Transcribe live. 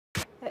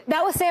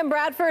That was Sam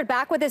Bradford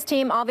back with his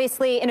team,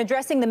 obviously, in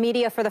addressing the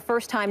media for the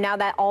first time now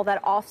that all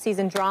that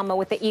offseason drama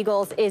with the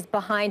Eagles is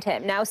behind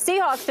him. Now,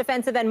 Seahawks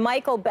defensive end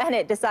Michael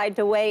Bennett decided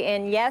to weigh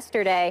in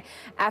yesterday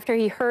after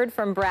he heard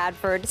from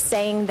Bradford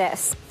saying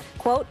this,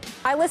 quote,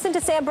 "I listened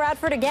to Sam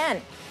Bradford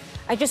again.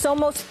 I just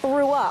almost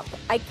threw up.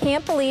 I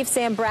can't believe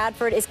Sam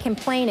Bradford is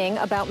complaining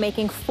about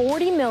making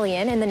 $40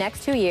 million in the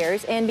next 2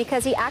 years, and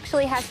because he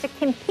actually has to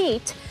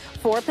compete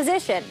for a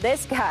position."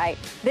 This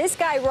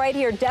guy right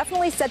here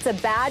definitely sets a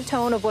bad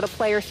tone of what a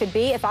player should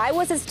be. If I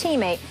was his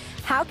teammate,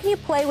 how can you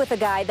play with a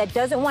guy that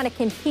doesn't want to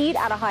compete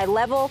at a high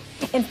level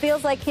and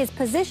feels like his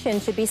position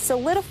should be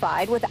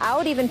solidified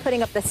without even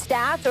putting up the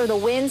stats or the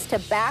wins to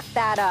back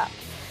that up?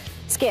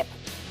 Skip,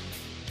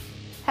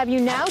 have you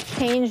now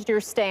changed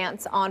your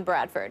stance on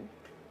Bradford?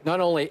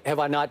 Not only have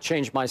I not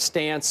changed my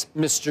stance,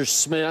 Mr.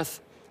 Smith,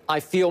 I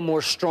feel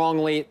more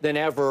strongly than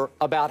ever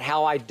about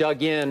how I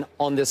dug in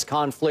on this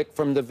conflict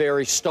from the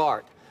very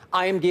start.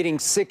 I am getting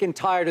sick and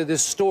tired of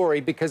this story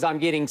because I'm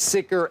getting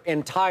sicker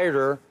and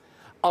tireder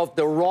of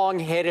the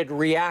wrong-headed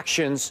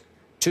reactions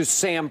to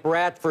Sam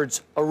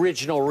Bradford's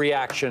original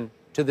reaction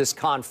to this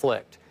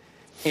conflict.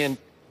 And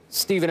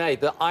Stephen A.,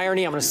 the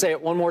irony, I'm going to say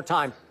it one more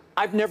time,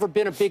 I've never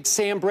been a big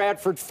Sam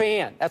Bradford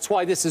fan. That's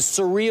why this is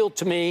surreal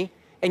to me,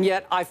 and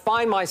yet I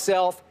find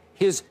myself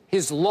his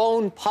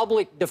lone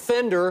public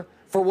defender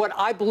for what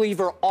I believe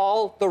are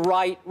all the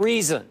right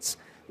reasons.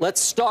 Let's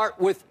start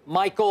with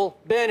Michael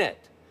Bennett,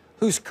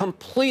 who's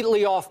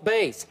completely off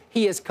base.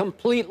 He has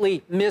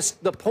completely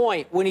missed the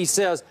point when he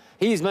says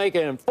he's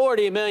making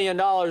 $40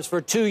 million for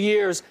 2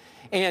 years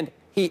and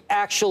he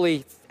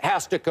actually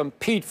has to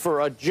compete for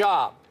a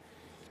job.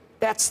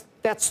 That's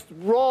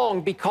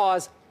wrong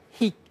because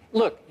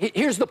look,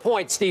 here's the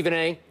point, Stephen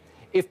A.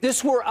 If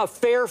this were a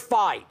fair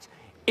fight,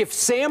 if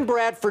Sam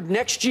Bradford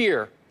next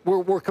year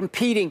were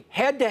competing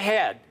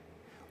head-to-head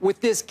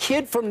with this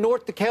kid from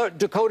North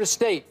Dakota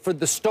State for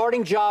the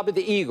starting job of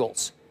the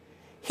Eagles,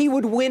 he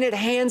would win it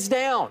hands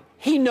down.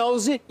 He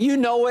knows it. You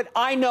know it.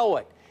 I know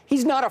it.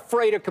 He's not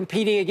afraid of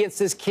competing against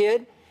this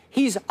kid.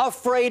 He's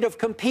afraid of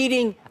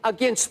competing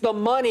against the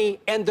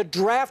money and the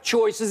draft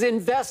choices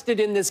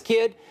invested in this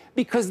kid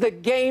because the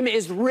game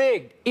is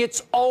rigged.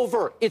 It's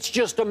over. It's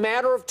just a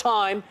matter of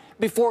time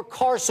before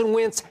Carson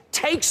Wentz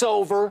takes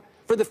over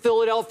for the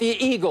Philadelphia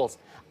Eagles.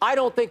 I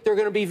don't think they're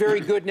going to be very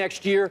good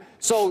next year,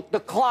 so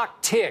the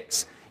clock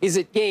ticks. Is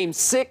it game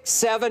 6,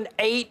 7,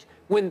 8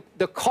 when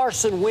the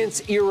Carson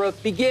Wentz era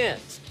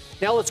begins?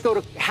 Now let's go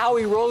to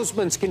Howie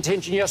Roseman's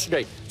contention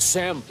yesterday.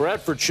 Sam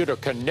Bradford should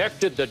have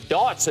connected the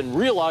dots and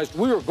realized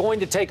we were going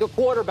to take a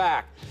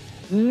quarterback.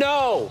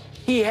 No,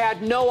 he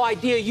had no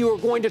idea you were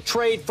going to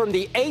trade from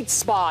the 8th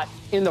spot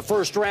in the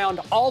first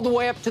round all the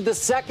way up to the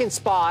 2nd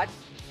spot,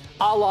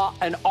 a la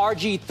an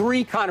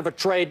RG3 kind of a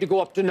trade to go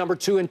up to number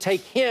 2 and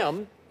take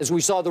him, as we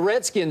saw the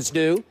Redskins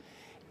do.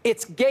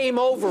 It's game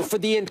over for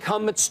the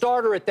incumbent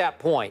starter at that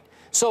point.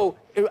 So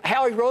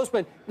Howie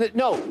Roseman,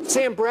 no,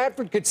 Sam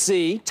Bradford could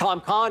see,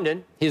 Tom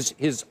Condon,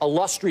 his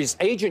illustrious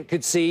agent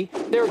could see,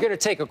 they were going to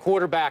take a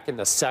quarterback in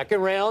the 2nd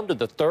round or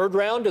the 3rd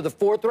round or the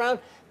 4th round.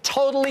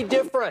 Totally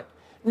different.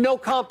 No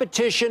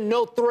competition,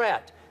 no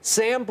threat.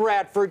 Sam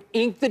Bradford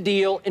inked the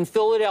deal in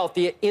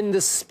Philadelphia in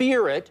the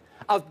spirit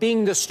of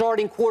being the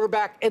starting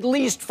quarterback at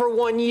least for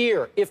 1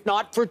 year, if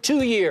not for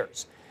 2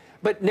 years.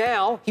 But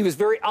now, he was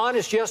very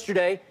honest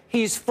yesterday,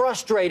 he's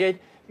frustrated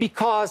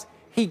because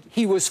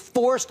he was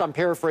forced, I'm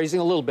paraphrasing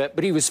a little bit,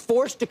 but he was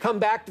forced to come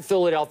back to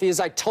Philadelphia, as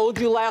I told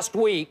you last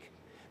week,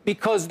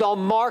 because the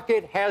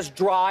market has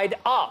dried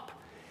up.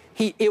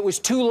 It was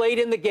too late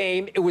in the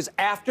game. It was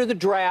after the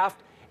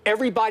draft.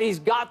 Everybody's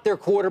got their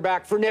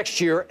quarterback for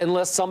next year,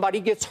 unless somebody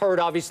gets hurt,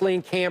 obviously,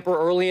 in camp or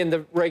early in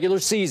the regular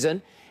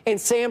season. And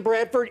Sam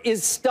Bradford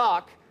is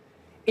stuck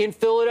in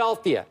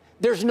Philadelphia.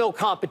 There's no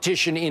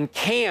competition in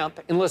camp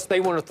unless they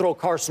want to throw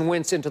Carson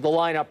Wentz into the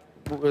lineup,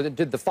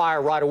 did the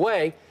fire right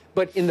away.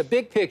 But in the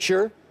big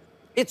picture,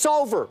 it's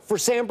over for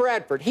Sam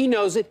Bradford. He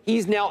knows it.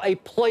 He's now a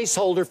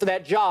placeholder for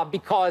that job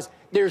because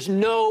there's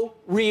no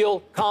real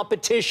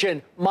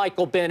competition,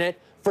 Michael Bennett,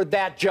 for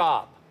that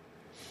job.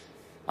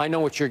 I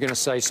know what you're going to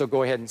say, so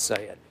go ahead and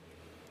say it.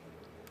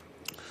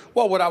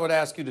 Well, what I would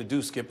ask you to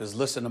do, Skip, is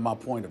listen to my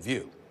point of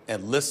view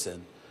and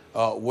listen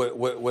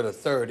with a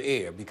third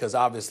ear, because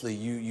obviously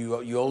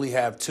you only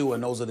have 2,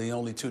 and those are the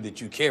only 2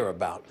 that you care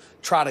about.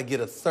 Try to get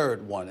a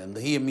third one and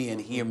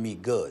hear me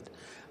good.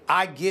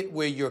 I get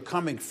where you're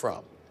coming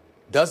from.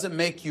 Doesn't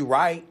make you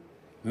right,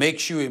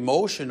 makes you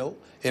emotional,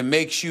 it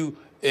makes you,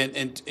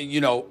 and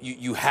you know,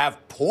 you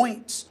have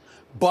points,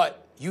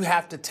 but you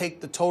have to take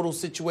the total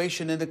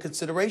situation into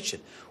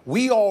consideration.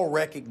 We all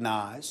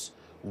recognize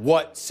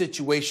what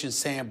situation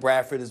Sam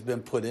Bradford has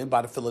been put in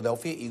by the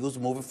Philadelphia Eagles,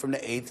 moving from the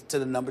 8th to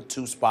the number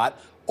 2 spot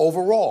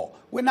overall.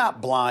 We're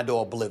not blind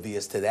or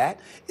oblivious to that.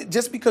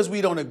 Just because we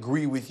don't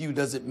agree with you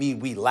doesn't mean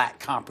we lack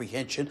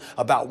comprehension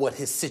about what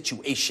his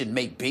situation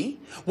may be.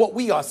 What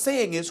we are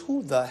saying is,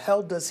 who the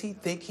hell does he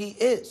think he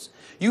is?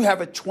 You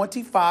have a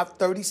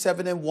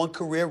 25-37-1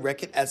 career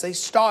record as a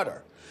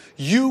starter.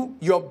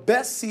 Your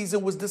best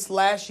season was this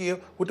last year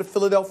with the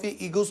Philadelphia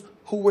Eagles,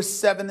 who were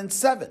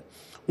 7-7.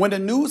 When the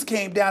news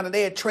came down and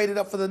they had traded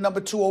up for the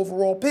number 2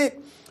 overall pick,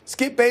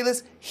 Skip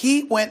Bayless,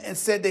 he went and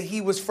said that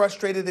he was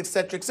frustrated, et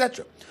cetera, et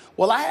cetera.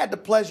 Well, I had the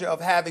pleasure of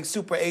having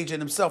super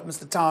agent himself,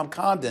 Mr. Tom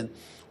Condon,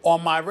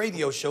 on my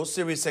radio show,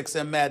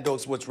 SiriusXM Mad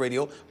Dog Sports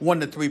Radio, 1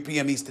 to 3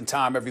 p.m. Eastern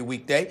Time every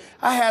weekday.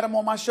 I had him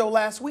on my show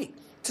last week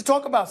to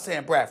talk about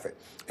Sam Bradford.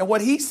 And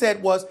what he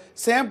said was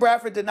Sam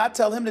Bradford did not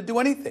tell him to do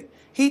anything.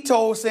 He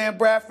told Sam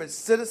Bradford,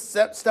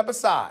 step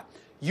aside.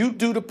 You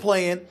do the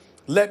playing.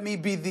 Let me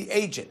be the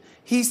agent.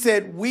 He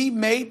said, we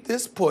made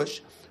this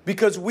push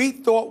because we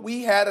thought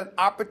we had an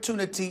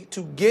opportunity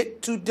to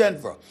get to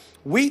Denver.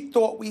 We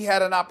thought we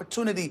had an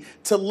opportunity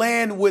to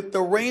land with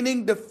the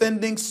reigning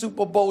defending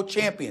Super Bowl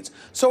champions.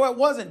 So it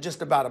wasn't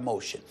just about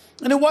emotion,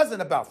 and it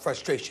wasn't about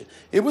frustration.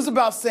 It was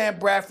about Sam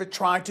Bradford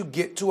trying to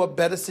get to a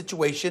better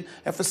situation,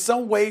 and for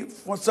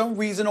some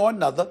reason or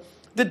another,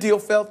 the deal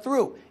fell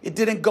through. It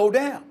didn't go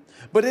down.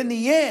 But in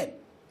the end,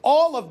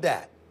 all of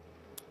that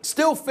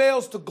still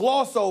fails to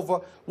gloss over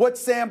what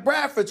Sam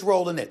Bradford's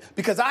role in it.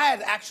 Because I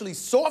had actually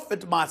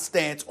softened my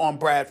stance on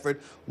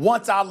Bradford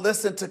once I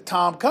listened to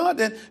Tom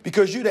Condon,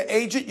 because you're the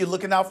agent, you're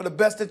looking out for the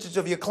best interests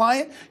of your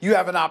client. You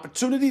have an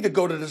opportunity to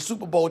go to the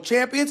Super Bowl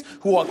champions,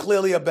 who are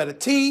clearly a better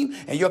team,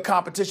 and your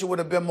competition would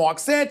have been Mark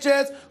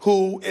Sanchez,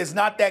 who is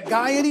not that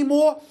guy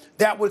anymore.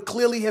 That would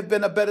clearly have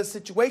been a better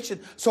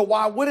situation. So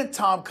why wouldn't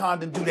Tom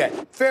Condon do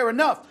that? Fair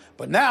enough.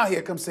 But now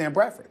here comes Sam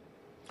Bradford,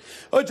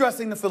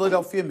 addressing the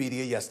Philadelphia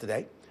media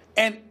yesterday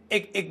and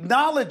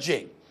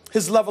acknowledging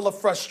his level of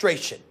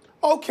frustration.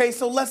 Okay,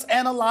 so let's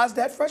analyze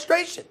that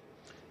frustration.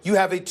 You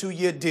have a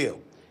 2-year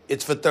deal.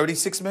 It's for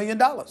 $36 million.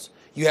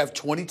 You have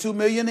 $22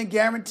 million in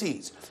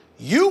guarantees.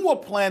 You were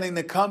planning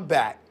to come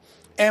back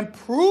and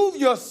prove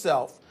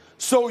yourself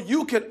so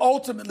you can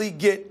ultimately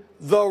get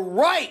the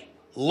right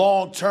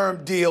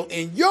long-term deal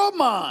in your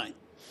mind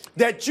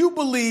that you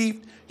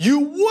believed you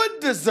would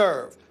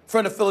deserve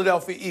from the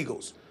Philadelphia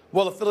Eagles.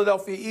 Well, the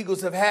Philadelphia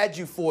Eagles have had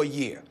you for a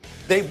year.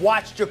 They've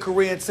watched your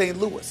career in St.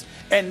 Louis,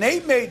 and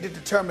they made the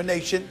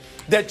determination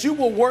that you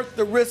were worth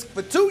the risk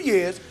for 2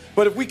 years,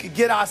 but if we could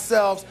get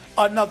ourselves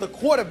another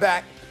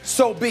quarterback,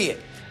 so be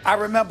it. I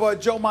remember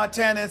Joe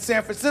Montana in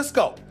San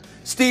Francisco.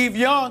 Steve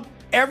Young,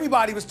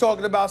 everybody was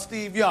talking about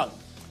Steve Young.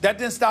 That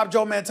didn't stop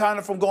Joe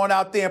Montana from going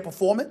out there and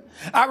performing.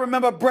 I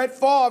remember Brett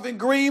Favre in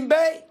Green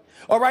Bay.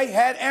 All right,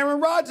 had Aaron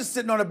Rodgers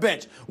sitting on the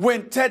bench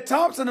when Ted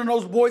Thompson and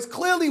those boys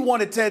clearly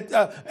wanted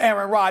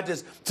Aaron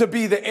Rodgers to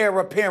be the heir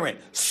apparent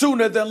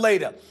sooner than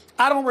later.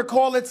 I don't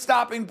recall it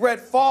stopping Brett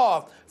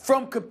Favre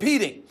from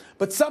competing,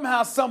 but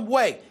somehow, some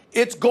way,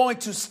 it's going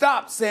to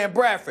stop Sam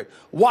Bradford.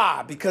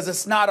 Why? Because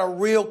it's not a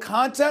real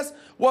contest?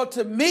 Well,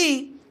 to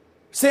me,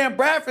 Sam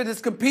Bradford is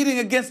competing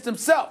against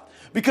himself,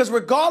 because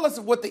regardless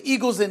of what the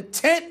Eagles'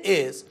 intent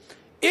is,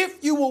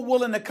 if you were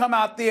willing to come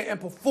out there and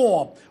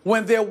perform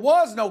when there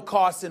was no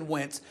Carson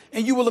Wentz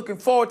and you were looking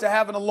forward to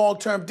having a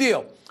long-term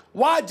deal,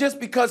 why just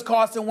because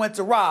Carson Wentz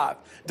arrived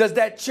does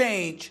that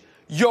change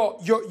your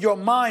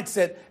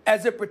mindset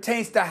as it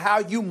pertains to how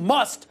you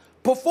must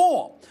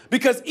perform?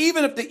 Because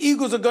even if the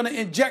Eagles are going to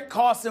inject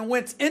Carson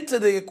Wentz into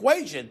the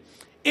equation,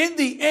 in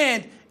the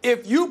end,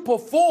 if you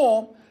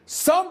perform,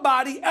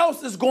 somebody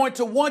else is going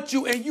to want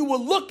you, and you were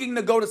looking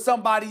to go to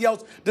somebody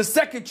else the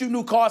second you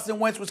knew Carson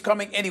Wentz was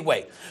coming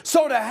anyway.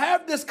 So to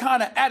have this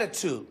kind of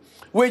attitude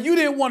where you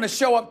didn't want to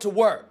show up to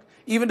work,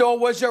 even though it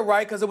was your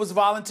right because it was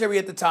voluntary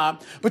at the time,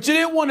 but you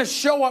didn't want to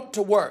show up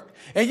to work,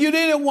 and you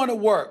didn't want to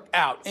work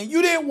out, and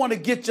you didn't want to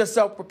get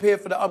yourself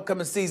prepared for the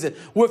upcoming season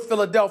with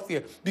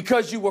Philadelphia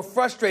because you were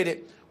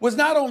frustrated, was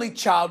not only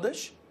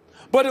childish,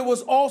 but it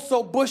was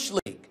also Bush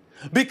League,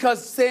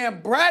 because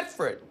Sam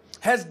Bradford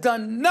has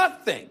done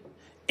nothing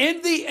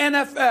in the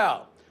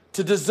NFL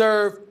to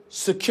deserve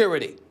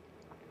security.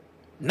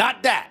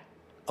 Not that.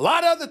 A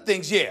lot of other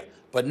things, yeah,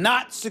 but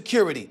not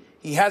security.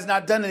 He has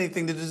not done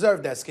anything to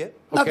deserve that, Skip.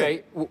 Nothing.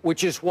 Okay,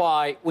 which is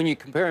why when you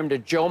compare him to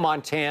Joe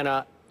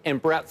Montana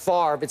and Brett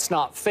Favre, it's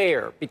not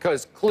fair,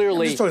 because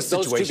clearly those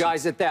two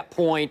guys at that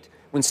point,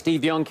 when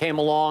Steve Young came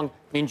along,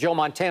 I mean, Joe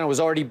Montana was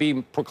already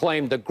being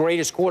proclaimed the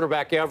greatest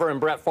quarterback ever, and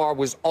Brett Favre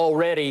was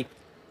already,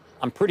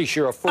 I'm pretty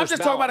sure, a first I'm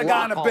just talking about a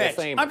guy on the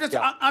bench. I'm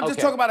just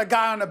talking about a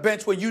guy on the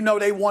bench where you know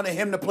they wanted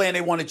him to play and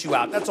they wanted you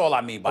out. That's all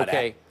I mean by that.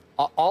 Okay.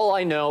 All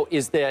I know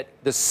is that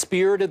the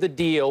spirit of the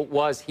deal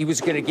was he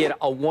was going to get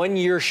a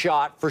one-year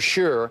shot for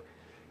sure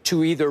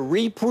to either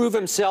reprove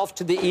himself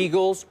to the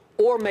Eagles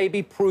or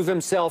maybe prove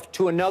himself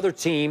to another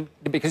team,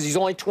 because he's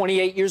only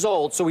 28 years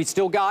old, so he's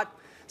still got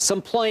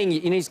some playing.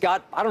 And he's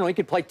got, I don't know, he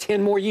could play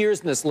 10 more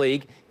years in this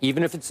league,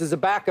 even if it's as a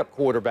backup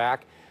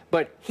quarterback.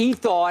 But he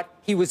thought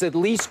he was at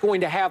least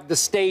going to have the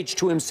stage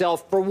to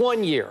himself for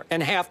 1 year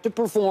and have to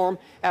perform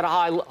at a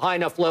high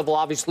enough level,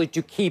 obviously,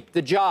 to keep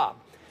the job.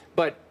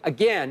 But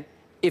again,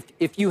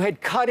 if you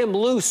had cut him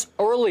loose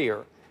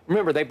earlier,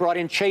 remember, they brought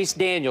in Chase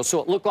Daniels,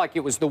 so it looked like it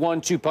was the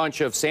 1-2 punch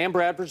of Sam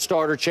Bradford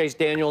starter, Chase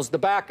Daniels the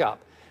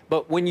backup.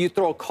 But when you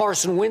throw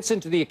Carson Wentz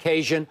into the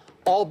occasion,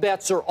 all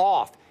bets are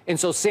off. And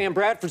so Sam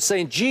Bradford's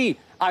saying, gee,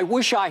 I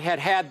wish I had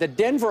had the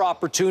Denver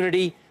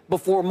opportunity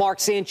before Mark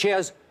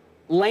Sanchez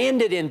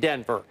landed in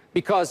Denver,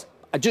 because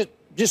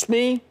just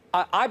me,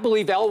 I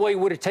believe Elway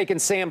would have taken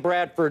Sam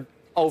Bradford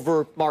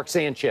over Mark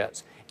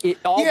Sanchez.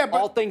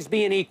 All things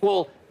being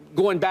equal,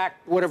 going back,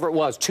 whatever it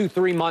was,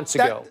 2-3 months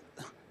ago.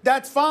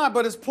 That's fine,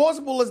 but as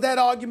plausible as that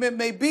argument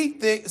may be,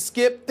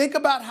 Skip, think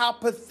about how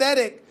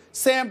pathetic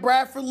Sam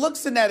Bradford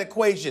looks in that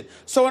equation.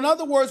 So in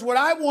other words, what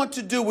I want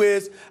to do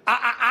is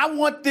I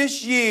want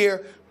this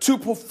year to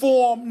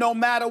perform no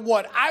matter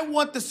what. I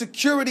want the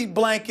security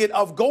blanket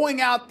of going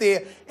out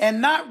there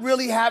and not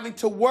really having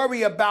to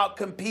worry about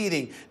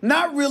competing,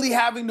 not really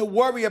having to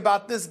worry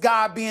about this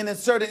guy being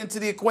inserted into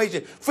the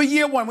equation for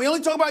year one. We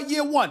only talk about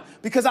year one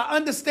because I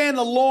understand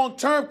the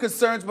long-term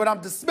concerns, but I'm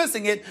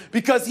dismissing it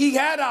because he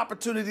had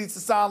opportunities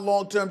to sign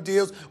long-term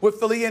deals with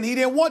Philly, and he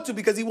didn't want to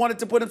because he wanted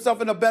to put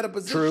himself in a better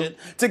position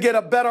to get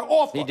a better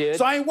offer. He did.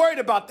 So I ain't worried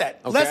about that.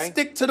 Okay. Let's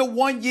stick to the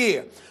 1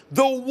 year.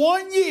 The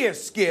 1 year,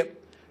 Skip,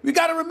 you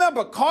got to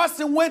remember,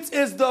 Carson Wentz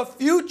is the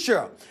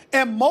future.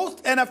 And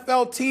most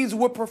NFL teams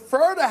would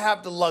prefer to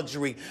have the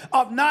luxury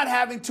of not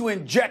having to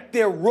inject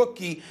their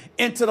rookie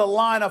into the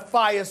line of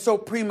fire so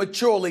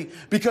prematurely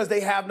because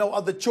they have no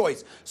other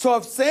choice. So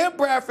if Sam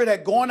Bradford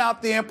had gone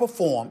out there and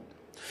performed,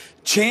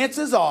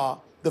 chances are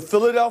the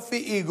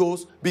Philadelphia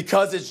Eagles,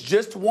 because it's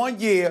just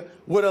 1 year,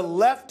 would have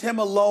left him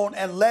alone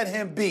and let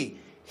him be.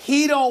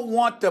 He don't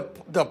want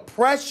the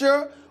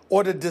pressure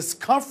or the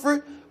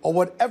discomfort or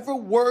whatever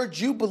word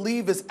you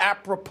believe is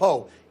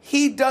apropos.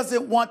 He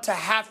doesn't want to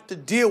have to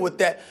deal with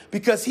that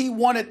because he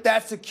wanted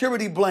that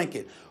security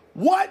blanket.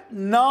 What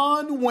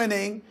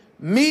non-winning,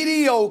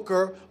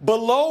 mediocre,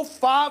 below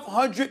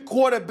 500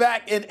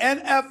 quarterback in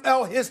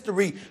NFL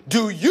history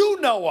do you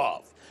know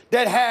of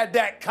that had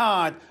that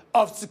kind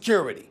of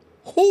security?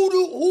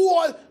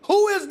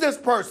 Who is this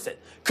person?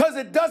 Because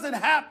it doesn't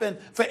happen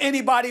for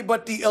anybody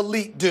but the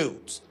elite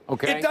dudes.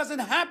 Okay. It doesn't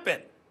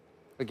happen.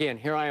 Again,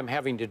 here I am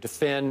having to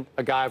defend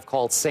a guy I've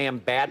called Sam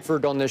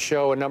Bradford on this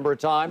show a number of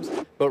times.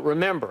 But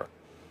remember,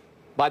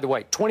 by the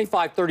way,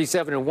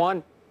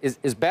 25-37-1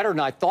 is better than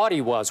I thought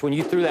he was. When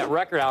you threw that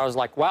record out, I was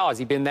like, wow, has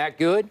he been that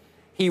good?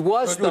 He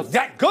was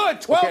that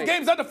good. 12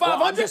 games under 500.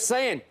 Well, I'm just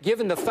saying,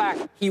 given the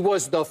fact he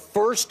was the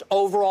first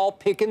overall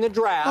pick in the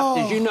draft,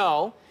 as you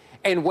know,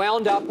 and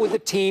wound up with a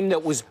team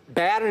that was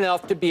bad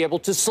enough to be able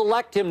to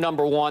select him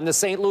number one, the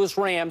St. Louis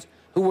Rams,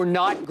 who were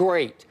not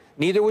great.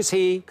 Neither was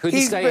he.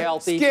 Couldn't stay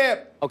healthy.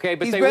 Skip. Okay,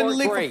 but he's they been weren't in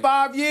the league great. for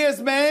 5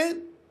 years,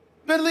 man.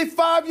 Been in the league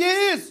 5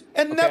 years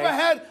and never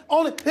had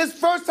his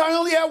first time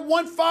only had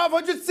one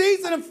 500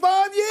 season in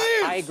 5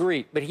 years. I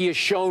agree, but he has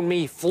shown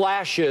me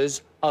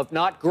flashes of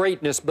not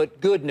greatness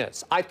but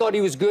goodness. I thought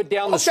he was good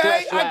down the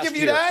stretch last year. I give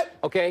you that.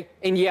 Okay,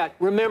 and yet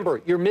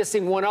remember, you're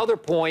missing one other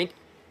point.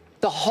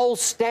 The whole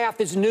staff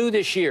is new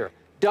this year.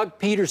 Doug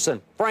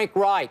Peterson, Frank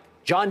Reich,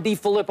 John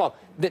DeFilippo.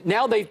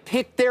 Now they've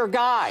picked their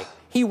guy.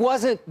 He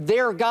wasn't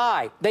their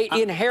guy. They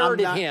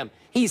inherited him.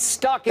 He's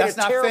stuck in a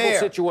terrible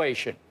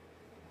situation.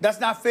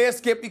 That's not fair,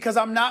 Skip, because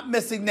I'm not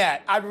missing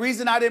that. The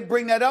reason I didn't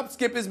bring that up,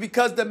 Skip, is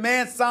because the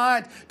man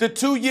signed the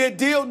 2-year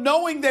deal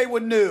knowing they were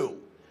new.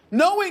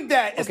 Knowing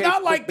that. It's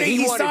not like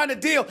he signed a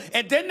deal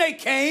and then they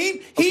came.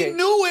 He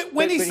knew it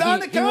when he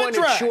signed the contract. He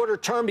wanted shorter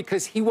term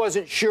because he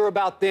wasn't sure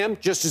about them,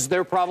 just as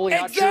they're probably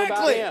not sure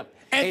about him.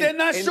 And they're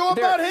not sure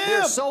about him.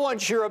 They're so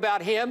unsure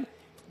about him,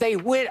 they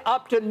went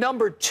up to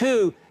number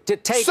 2 to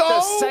take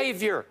the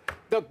savior,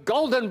 the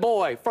golden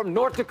boy from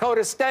North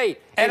Dakota State.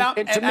 And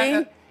to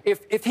me,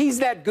 if he's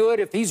that good,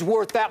 if he's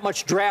worth that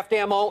much draft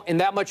ammo and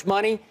that much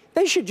money,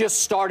 they should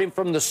just start him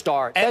from the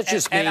start. That's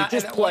just me.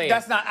 Just play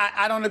him.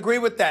 I don't agree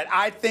with that.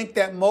 I think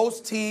that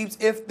most teams,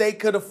 if they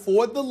could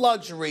afford the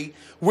luxury,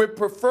 would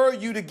prefer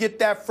you to get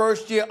that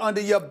first year under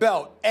your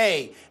belt,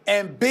 A.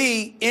 And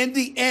B, in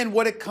the end,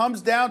 what it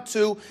comes down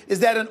to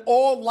is that in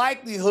all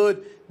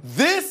likelihood,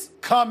 this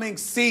coming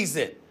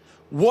season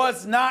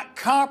was not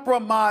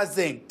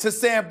compromising to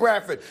Sam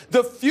Bradford.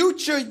 The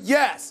future,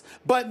 yes,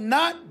 but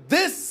not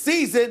this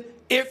season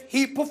if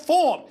he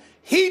performed.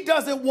 He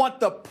doesn't want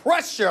the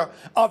pressure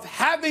of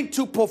having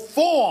to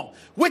perform,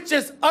 which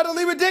is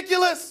utterly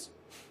ridiculous.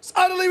 It's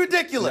utterly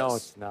ridiculous. No,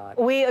 it's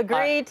not. We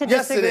agree to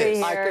disagree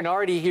here. I can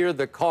already hear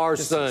the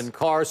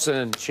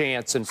Carson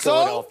chants in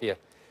Philadelphia.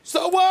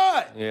 So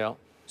what? Yeah.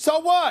 So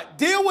what?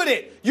 Deal with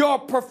it. You're a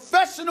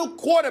professional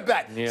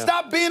quarterback. Yeah.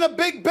 Stop being a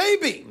big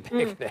baby.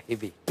 Big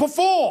baby.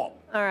 Perform.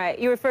 All right.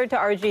 You referred to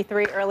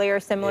RG3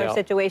 earlier, similar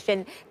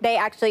situation.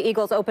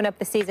 Eagles open up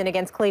the season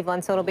against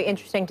Cleveland, so it'll be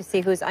interesting to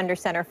see who's under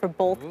center for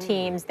both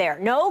teams there.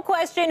 No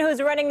question who's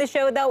running the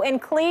show, though, in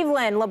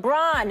Cleveland.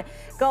 LeBron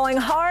going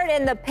hard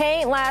in the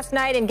paint last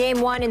night in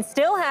Game 1 and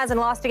still hasn't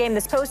lost a game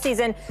this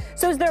postseason.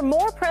 So is there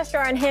more pressure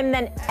on him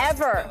than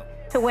ever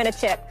to win a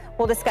chip?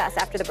 We'll discuss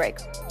after the break.